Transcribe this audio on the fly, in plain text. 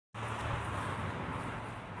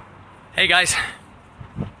Hey guys,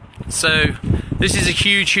 so this is a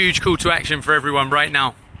huge call to action for everyone right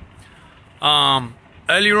now.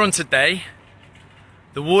 Earlier on today,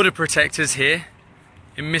 the water protectors here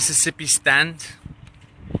in Mississippi Stand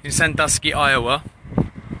in Sandusky, Iowa,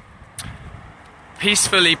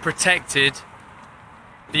 peacefully protected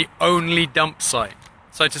the only dump site.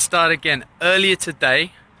 So to start again, earlier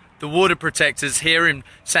today, the water protectors here in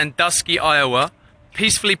Sandusky, Iowa,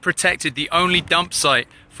 peacefully protected the only dump site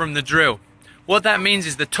from the drill. What that means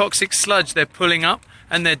is the toxic sludge they're pulling up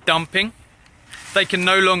and they're dumping, they can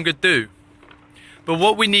no longer do. But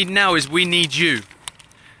what we need now is we need you.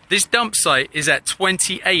 This dump site is at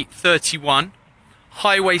 2831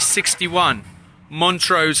 Highway 61,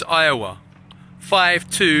 Montrose, Iowa,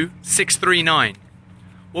 52639.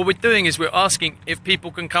 What we're doing is we're asking if people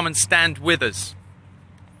can come and stand with us.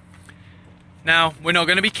 Now, we're not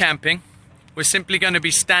going to be camping. We're simply going to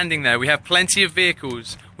be standing there. We have plenty of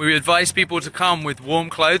vehicles. We advise people to come with warm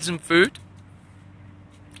clothes and food.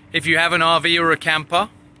 If you have an RV or a camper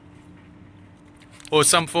or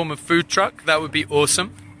some form of food truck, that would be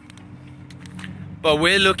awesome. But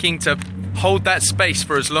we're looking to hold that space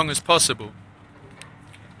for as long as possible.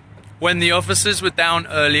 When the officers were down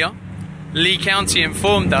earlier, Lee County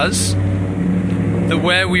informed us that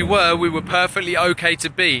where we were perfectly okay to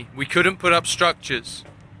be. We couldn't put up structures.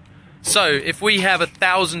 So if we have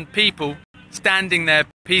 1,000 people standing there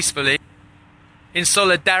peacefully in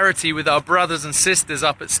solidarity with our brothers and sisters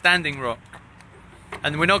up at Standing Rock,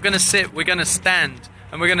 and we're not going to sit, we're going to stand,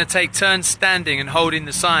 and we're going to take turns standing and holding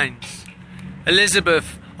the signs.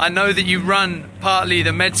 Elizabeth, I know that you run partly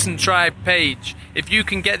the Medicine Tribe page. If you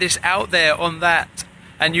can get this out there on that,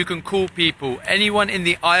 and you can call people, anyone in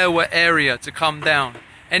the Iowa area to come down,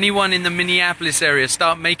 anyone in the Minneapolis area,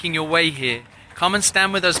 start making your way here. Come and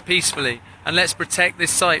stand with us peacefully, and let's protect this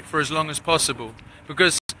site for as long as possible.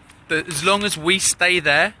 Because as long as we stay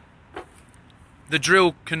there, the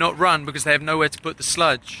drill cannot run because they have nowhere to put the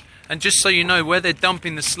sludge. And just so you know, where they're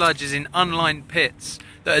dumping the sludge is in unlined pits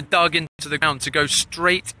that are dug into the ground to go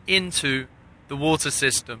straight into the water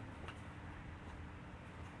system.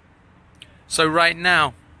 So right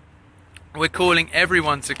now, we're calling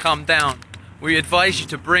everyone to come down. We advise you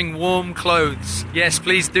to bring warm clothes. Yes,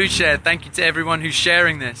 please do share. Thank you to everyone who's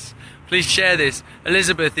sharing this. Please share this.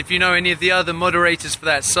 Elizabeth, if you know any of the other moderators for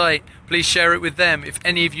that site, please share it with them. If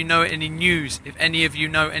any of you know any news, if any of you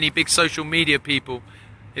know any big social media people,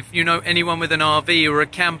 if you know anyone with an RV or a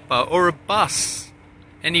camper or a bus,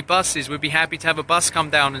 any buses, we'd be happy to have a bus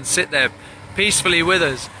come down and sit there peacefully with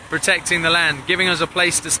us, protecting the land, giving us a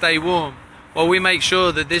place to stay warm, while we make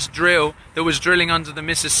sure that this drill that was drilling under the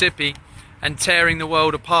Mississippi and tearing the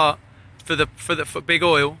world apart for big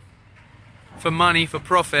oil, for money, for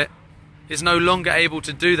profit, is no longer able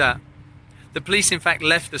to do that. The police in fact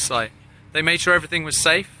left the site. They made sure everything was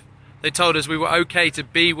safe. They told us we were okay to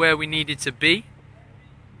be where we needed to be.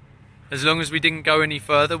 As long as we didn't go any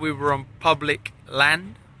further, we were on public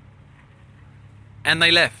land. And they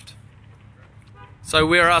left. So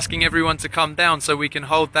we're asking everyone to come down so we can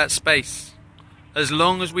hold that space. As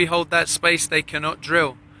long as we hold that space, they cannot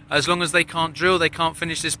drill. As long as they can't drill, they can't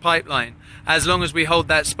finish this pipeline. As long as we hold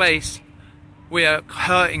that space, we are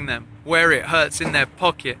hurting them where it hurts in their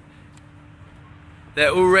pocket.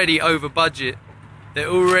 They're already over budget. They're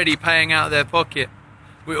already paying out of their pocket.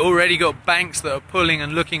 We've already got banks that are pulling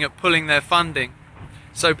and looking at pulling their funding.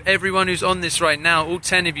 So everyone who's on this right now, all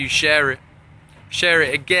 10 of you, share it. Share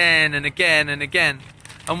it again and again and again.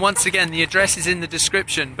 And once again, the address is in the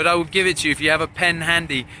description, but I will give it to you if you have a pen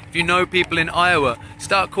handy. If you know people in Iowa,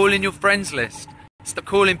 start calling your friends list. Start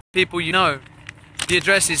calling people you know. The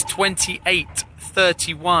address is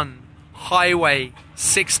 2831 Highway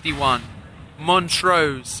 61,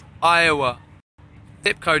 Montrose, Iowa.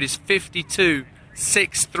 Zip code is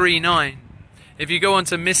 52639. If you go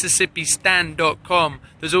onto MississippiStand.com,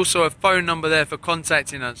 there's also a phone number there for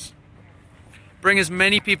contacting us. Bring as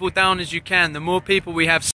many people down as you can. The more people we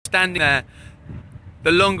have standing there, the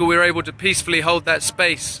longer we're able to peacefully hold that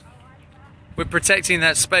space. We're protecting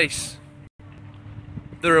that space.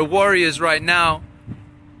 There are warriors right now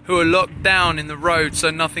who are locked down in the road so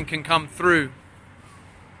nothing can come through.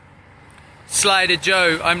 Slider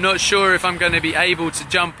Joe, I'm not sure if I'm going to be able to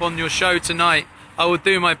jump on your show tonight. I will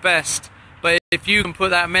do my best. But if you can put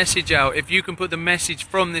that message out, if you can put the message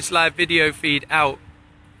from this live video feed out.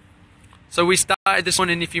 So we started this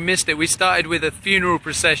morning, if you missed it, we started with a funeral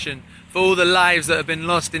procession for all the lives that have been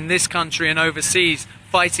lost in this country and overseas,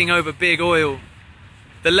 fighting over big oil.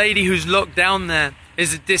 The lady who's locked down there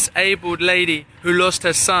is a disabled lady who lost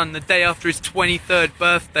her son the day after his 23rd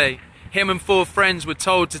birthday. Him and 4 friends were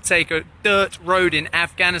told to take a dirt road in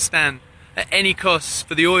Afghanistan at any cost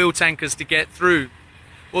for the oil tankers to get through.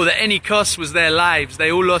 Well, the any cost was their lives.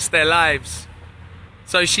 They all lost their lives.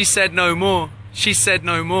 So she said no more. She said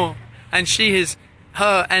no more. And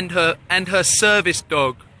her and her service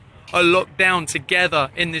dog are locked down together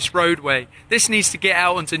in this roadway. This needs to get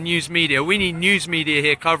out onto news media. We need news media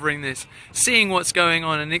here covering this, seeing what's going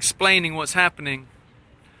on and explaining what's happening.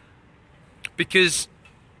 Because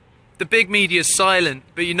the big media is silent,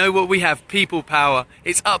 but you know what? We have people power.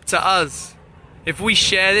 It's up to us. If we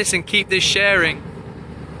share this and keep this sharing,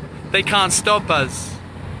 they can't stop us.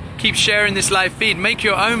 Keep sharing this live feed. Make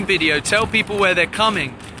your own video. Tell people where they're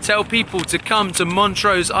coming. Tell people to come to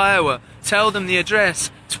Montrose, Iowa. Tell them the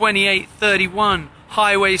address, 2831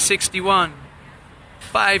 Highway 61,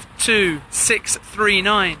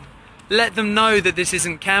 52639. Let them know that this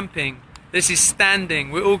isn't camping. This is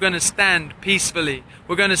standing. We're all going to stand peacefully.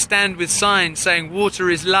 We're going to stand with signs saying water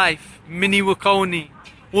is life. Mini Wakoni.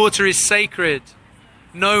 Water is sacred.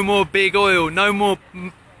 No more big oil. No more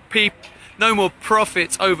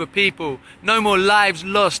profits over people. No more lives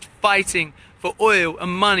lost fighting for oil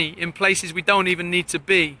and money in places we don't even need to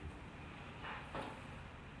be.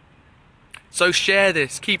 So share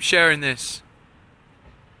this. Keep sharing this.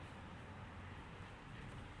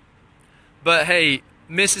 But hey,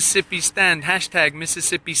 Mississippi Stand. Hashtag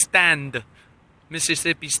Mississippi Stand.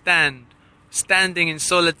 Mississippi Stand. Standing in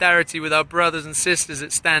solidarity with our brothers and sisters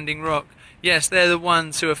at Standing Rock. Yes, they're the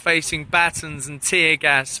ones who are facing batons and tear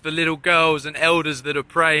gas for little girls and elders that are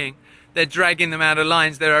praying. They're dragging them out of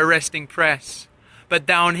lines. They're arresting press. But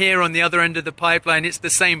down here on the other end of the pipeline, it's the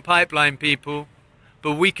same pipeline, people.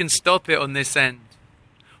 But we can stop it on this end.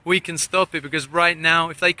 We can stop it because right now,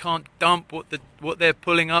 if they can't dump what they're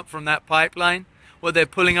pulling up from that pipeline, what they're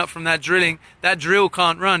pulling up from that drilling, that drill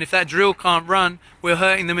can't run. If that drill can't run, we're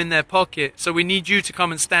hurting them in their pocket. So we need you to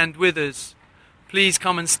come and stand with us. Please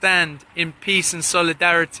come and stand in peace and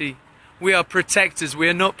solidarity. We are protectors. We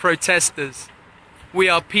are not protesters. We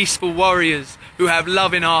are peaceful warriors who have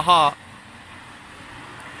love in our heart.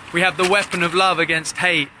 We have the weapon of love against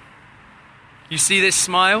hate. You see this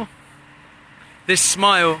smile? This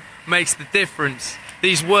smile makes the difference.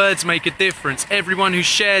 These words make a difference. Everyone who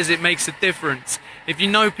shares it makes a difference. If you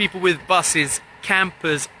know people with buses,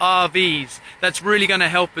 campers, RVs, that's really going to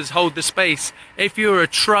help us hold the space. If you're a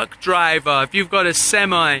truck driver, if you've got a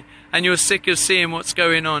semi and you're sick of seeing what's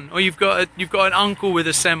going on, or you've got an uncle with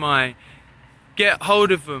a semi, get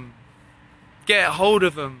hold of them. Get hold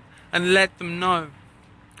of them and let them know.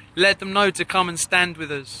 Let them know to come and stand with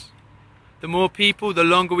us. The more people, the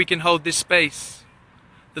longer we can hold this space.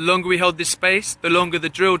 The longer we hold this space, the longer the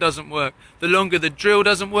drill doesn't work. The longer the drill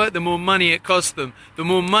doesn't work, the more money it costs them. The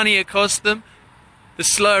more money it costs them, the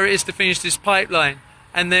slower it is to finish this pipeline.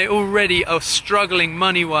 And they already are struggling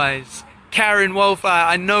money-wise. Karen Wallflower,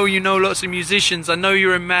 I know you know lots of musicians. I know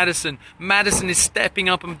you're in Madison. Madison is stepping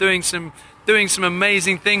up and doing some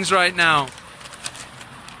amazing things right now.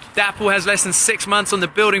 DAPL has less than 6 months on the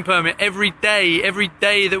building permit. Every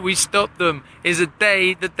day that we stop them is a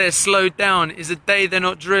day that they're slowed down, is a day they're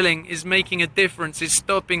not drilling, is making a difference, is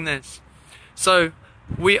stopping this. So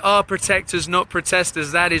we are protectors, not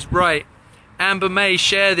protesters. That is right. Amber May,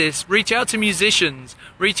 share this. Reach out to musicians.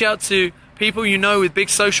 Reach out to people you know with big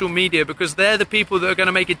social media, because they're the people that are going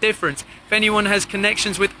to make a difference. If anyone has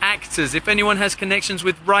connections with actors, if anyone has connections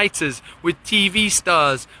with writers, with TV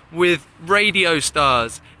stars, with radio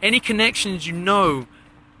stars, any connections you know,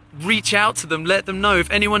 reach out to them, let them know.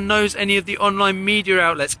 If anyone knows any of the online media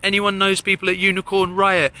outlets, anyone knows people at Unicorn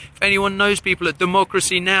Riot, if anyone knows people at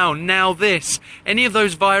Democracy Now!, Now This, any of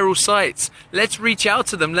those viral sites, let's reach out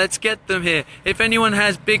to them, let's get them here. If anyone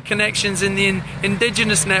has big connections in the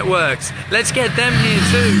indigenous networks, let's get them here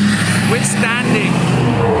too.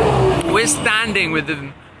 We're standing with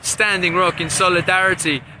them, Standing Rock in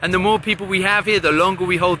solidarity, and the more people we have here, the longer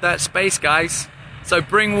we hold that space, guys. So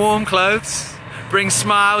bring warm clothes, bring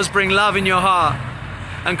smiles, bring love in your heart,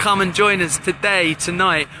 and come and join us today,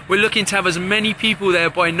 tonight. We're looking to have as many people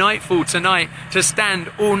there by nightfall tonight to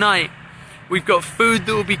stand all night. We've got food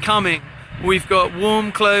that will be coming. We've got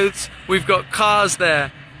warm clothes. We've got cars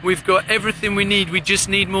there. We've got everything we need. We just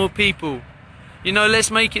need more people. You know, let's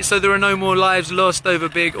make it so there are no more lives lost over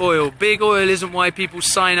big oil. Big oil isn't why people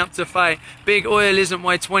sign up to fight. Big oil isn't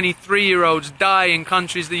why 23-year-olds die in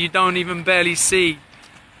countries that you don't even barely see.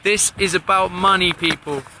 This is about money,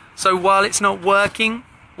 people. So while it's not working,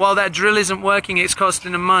 while that drill isn't working, it's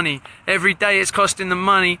costing them money. Every day it's costing them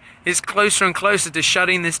money. It's closer and closer to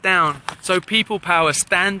shutting this down. So people power,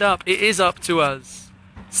 stand up. It is up to us.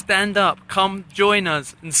 Stand up, come join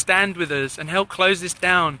us and stand with us and help close this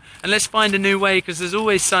down. And let's find a new way, because there's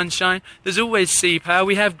always sunshine, there's always sea power,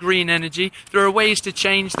 we have green energy. There are ways to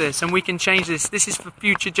change this, and we can change this. This is for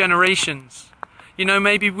future generations. You know,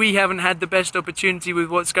 maybe we haven't had the best opportunity with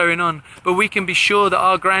what's going on, but we can be sure that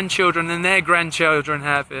our grandchildren and their grandchildren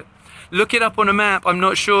have it. Look it up on a map. I'm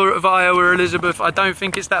not sure of Iowa, Elizabeth. I don't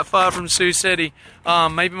think it's that far from Sioux City.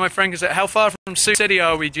 Maybe my friend can say, how far from Sioux City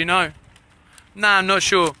are we? Do you know? Nah, I'm not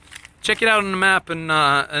sure. Check it out on the map and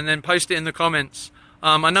then post it in the comments.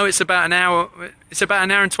 I know it's about an hour. It's about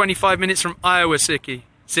an hour and 25 minutes from Iowa City.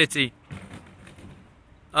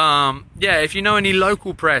 Yeah, if you know any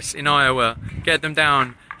local press in Iowa, get them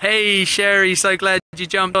down. Hey Sherry, so glad you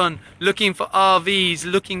jumped on. Looking for RVs,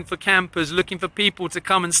 looking for campers, looking for people to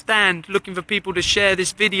come and stand, looking for people to share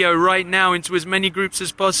this video right now into as many groups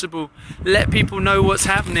as possible. Let people know what's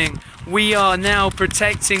happening. We are now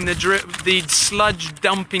protecting the sludge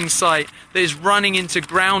dumping site that is running into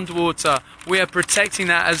groundwater. We are protecting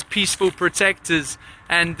that as peaceful protectors.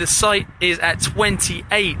 And the site is at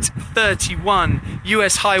 2831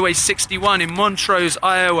 US Highway 61 in Montrose,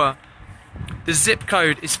 Iowa. The zip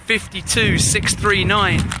code is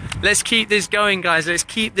 52639. Let's keep this going, guys. Let's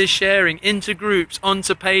keep this sharing into groups,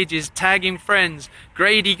 onto pages, tagging friends.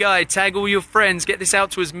 Grady Guy, tag all your friends. Get this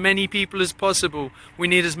out to as many people as possible. We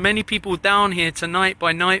need as many people down here tonight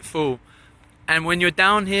by nightfall. And when you're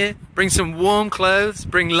down here, bring some warm clothes,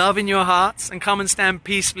 bring love in your hearts, and come and stand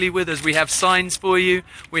peacefully with us. We have signs for you.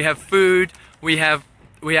 We have food. We have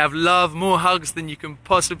love, more hugs than you can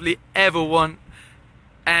possibly ever want.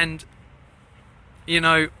 And you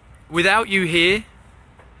know, without you here,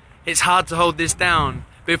 it's hard to hold this down.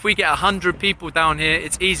 But if we get 100 people down here,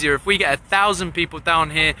 it's easier. If we get 1,000 people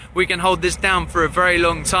down here, we can hold this down for a very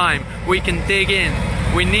long time. We can dig in.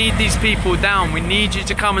 We need these people down. We need you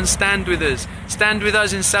to come and stand with us. Stand with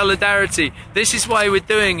us in solidarity. This is why we're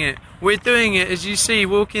doing it. We're doing it, as you see,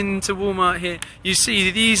 walking into Walmart here. You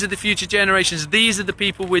see, these are the future generations. These are the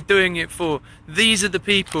people we're doing it for. These are the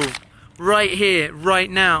people right here, right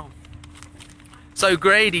now. So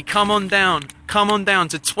Grady, come on down to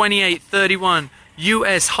 2831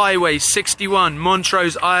 US Highway 61,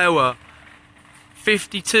 Montrose, Iowa,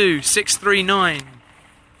 52639.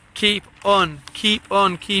 Keep on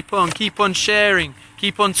sharing,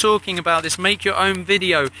 keep on talking about this. Make your own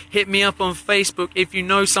video. Hit me up on Facebook if you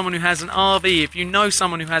know someone who has an RV, if you know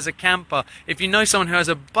someone who has a camper, if you know someone who has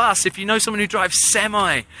a bus, if you know someone who drives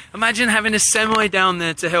semi. Imagine having a semi down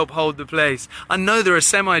there to help hold the place. I know there are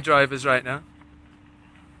semi drivers right now.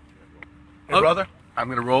 Hey, brother, I'm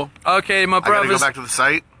gonna roll. Okay, my brothers. I gotta go back to the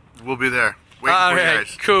site. We'll be there. Waiting for you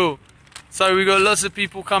guys. Cool. So we've got lots of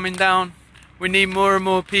people coming down. We need more and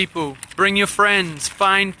more people. Bring your friends,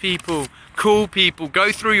 find people, call people.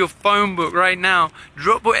 Go through your phone book right now.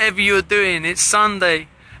 Drop whatever you're doing. It's Sunday.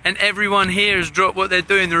 And everyone here has dropped what they're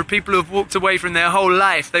doing. There are people who have walked away from their whole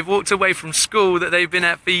life. They've walked away from school that they've been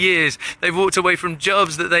at for years. They've walked away from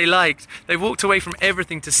jobs that they liked. They've walked away from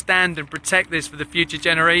everything to stand and protect this for the future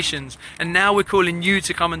generations. And now we're calling you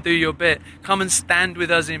to come and do your bit. Come and stand with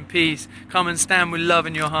us in peace. Come and stand with love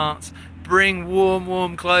in your hearts. Bring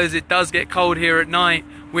warm clothes. It does get cold here at night.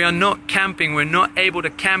 We are not camping. We're not able to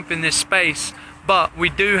camp in this space. But we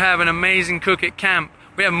do have an amazing cook at camp.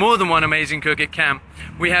 We have more than one amazing cook at camp.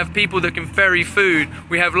 We have people that can ferry food.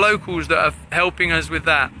 We have locals that are helping us with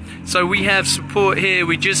that. So we have support here.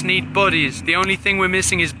 We just need bodies. The only thing we're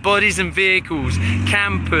missing is bodies and vehicles,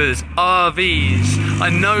 campers, RVs. I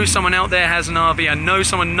know someone out there has an RV. I know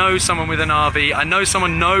someone knows someone with an RV. I know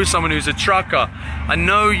someone knows someone who's a trucker. I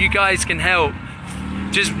know you guys can help.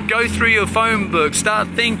 Just go through your phone book, start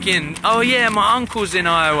thinking, oh yeah, my uncle's in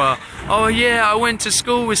Iowa. Oh yeah, I went to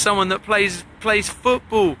school with someone that plays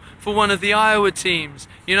football for one of the Iowa teams.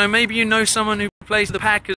 You know, maybe you know someone who plays for the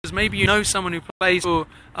Packers. Maybe you know someone who plays for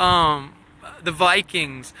the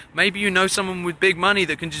Vikings. Maybe you know someone with big money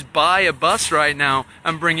that can just buy a bus right now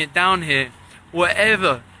and bring it down here.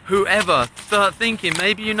 Whatever. Whoever, start thinking.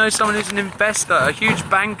 Maybe you know someone who's an investor, a huge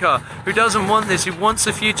banker, who doesn't want this, who wants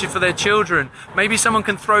a future for their children. Maybe someone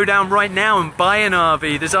can throw down right now and buy an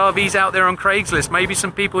RV. There's RVs out there on Craigslist. Maybe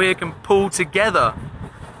some people here can pull together.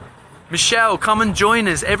 Michelle, come and join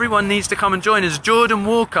us. Everyone needs to come and join us. Jordan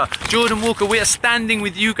Walker, we are standing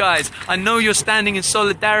with you guys. I know you're standing in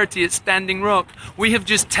solidarity at Standing Rock. We have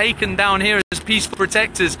just taken down here as peaceful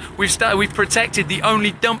protectors. We've protected the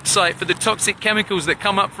only dump site for the toxic chemicals that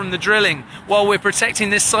come up from the drilling. While we're protecting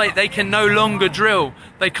this site, they can no longer drill.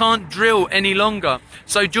 They can't drill any longer.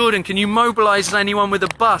 So Jordan, can you mobilize anyone with a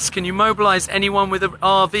bus? Can you mobilize anyone with an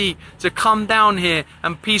RV to come down here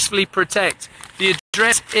and peacefully protect? The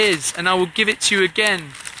address is, and I will give it to you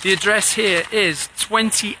again, the address here is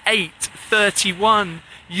 2831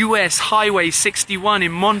 US Highway 61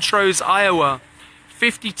 in Montrose, Iowa,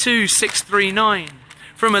 52639.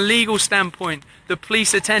 From a legal standpoint, the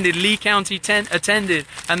police attended, Lee County attended,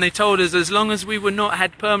 and they told us as long as we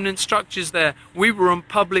had permanent structures there, we were on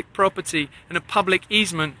public property and a public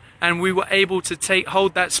easement, and we were able to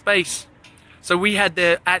hold that space. So we had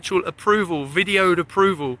their actual approval, videoed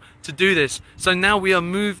approval to do this. So now we are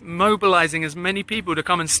mobilizing as many people to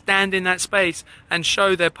come and stand in that space and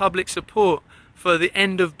show their public support for the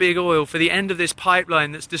end of big oil, for the end of this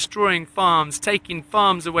pipeline that's destroying farms, taking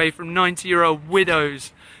farms away from 90-year-old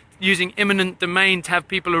widows, using eminent domain to have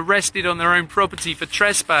people arrested on their own property for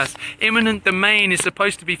trespass. Eminent domain is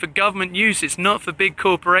supposed to be for government use. It's not for big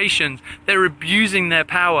corporations. They're abusing their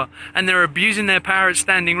power, and they're abusing their power at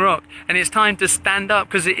Standing Rock. And it's time to stand up,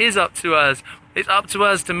 because it is up to us. It's up to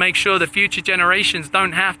us to make sure the future generations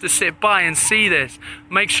don't have to sit by and see this.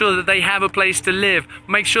 Make sure that they have a place to live.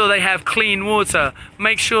 Make sure they have clean water.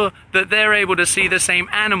 Make sure that they're able to see the same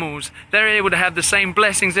animals. They're able to have the same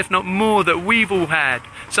blessings, if not more, that we've all had.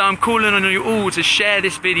 So I'm calling on you all to share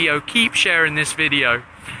this video. Keep sharing this video.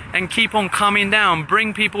 And keep on coming down.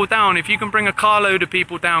 Bring people down. If you can bring a carload of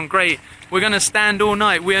people down, great. We're going to stand all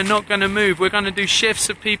night. We are not going to move. We're going to do shifts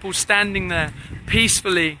of people standing there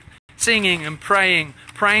peacefully, singing and praying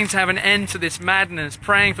to have an end to this madness,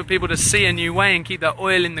 praying for people to see a new way and keep that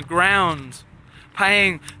oil in the ground,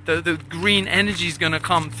 praying that the green energy is going to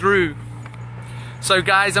come through. So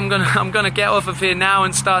guys, I'm gonna get off of here now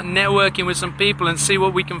and start networking with some people and see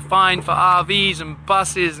what we can find for RVs and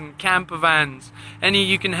buses and camper vans. Any of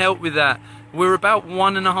you can help with that. We're about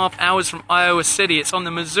 1.5 hours from Iowa City. It's on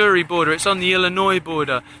the Missouri border. It's on the Illinois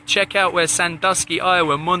border. Check out where Sandusky,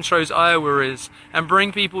 Iowa, Montrose, Iowa is, and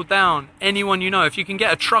bring people down. Anyone you know. If you can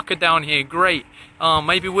get a trucker down here, great.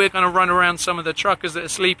 Maybe we're going to run around some of the truckers that are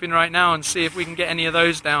sleeping right now and see if we can get any of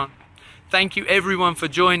those down. Thank you everyone for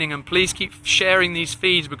joining, and please keep sharing these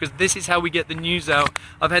feeds, because this is how we get the news out.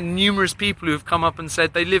 I've had numerous people who have come up and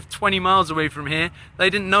said they live 20 miles away from here. They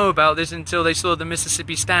didn't know about this until they saw the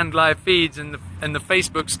Mississippi Stand live feeds and the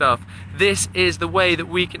Facebook stuff. This is the way that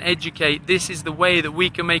we can educate. This is the way that we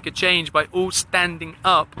can make a change, by all standing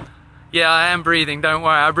up. Yeah, I am breathing, don't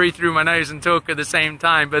worry. I breathe through my nose and talk at the same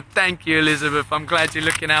time. But thank you, Elizabeth. I'm glad you're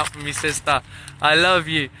looking out for me, sister. I love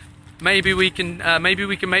you. Maybe we can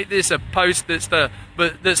make this a post that's the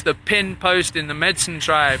pin post in the Medicine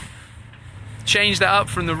Tribe. Change that up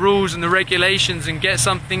from the rules and the regulations and get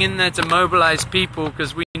something in there to mobilize people,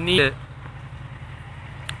 because we need it.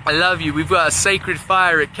 I love you. We've got a sacred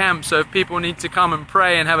fire at camp, so if people need to come and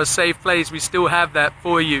pray and have a safe place, we still have that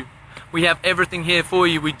for you. We have everything here for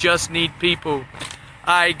you. We just need people.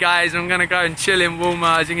 Alright guys, I'm gonna go and chill in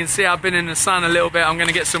Walmart. As you can see, I've been in the sun a little bit. I'm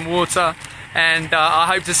gonna get some water. And I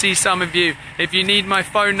hope to see some of you. If you need my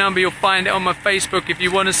phone number, you'll find it on my Facebook. If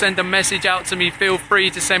you want to send a message out to me, feel free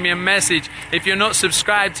to send me a message. If you're not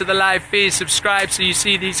subscribed to the live feed, subscribe so you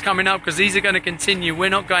see these coming up, because these are going to continue. We're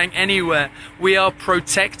not going anywhere. We are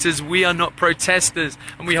protectors. We are not protesters.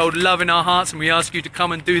 And we hold love in our hearts, and we ask you to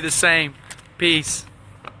come and do the same. Peace.